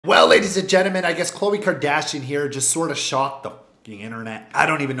Well, ladies and gentlemen, I guess Khloe Kardashian here just sort of shocked the internet. I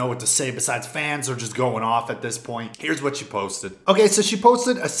don't even know what to say besides fans are just going off at this point. Here's what she posted. Okay, so she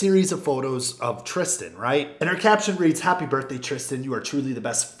posted a series of photos of Tristan, right? And her caption reads, "Happy birthday, Tristan. You are truly the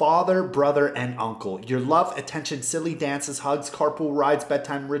best father, brother, and uncle. Your love, attention, silly dances, hugs, carpool rides,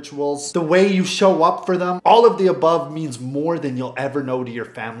 bedtime rituals, the way you show up for them, all of the above means more than you'll ever know to your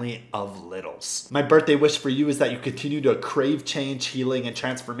family of littles. My birthday wish for you is that you continue to crave change, healing, and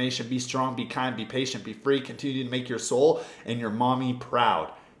transformation. Be strong, be kind, be patient, be free. Continue to make your soul and your mommy proud.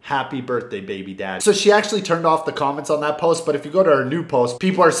 Happy birthday, baby dad." So she actually turned off the comments on that post, but if you go to her new post,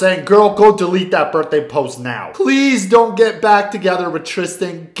 people are saying, "Girl, go delete that birthday post now. Please don't get back together with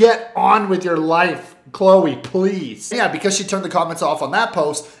Tristan. Get on with your life, Khloe, please." Yeah, because she turned the comments off on that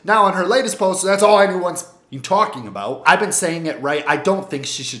post, now on her latest post, that's all anyone's talking about. I've been saying it, right? I don't think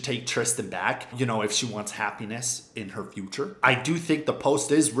she should take Tristan back, you know, if she wants happiness in her future. I do think the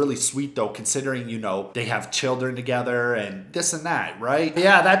post is really sweet though, considering, you know, they have children together and this and that, right?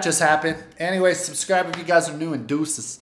 Yeah, that just happened. Anyway, subscribe if you guys are new, and deuces.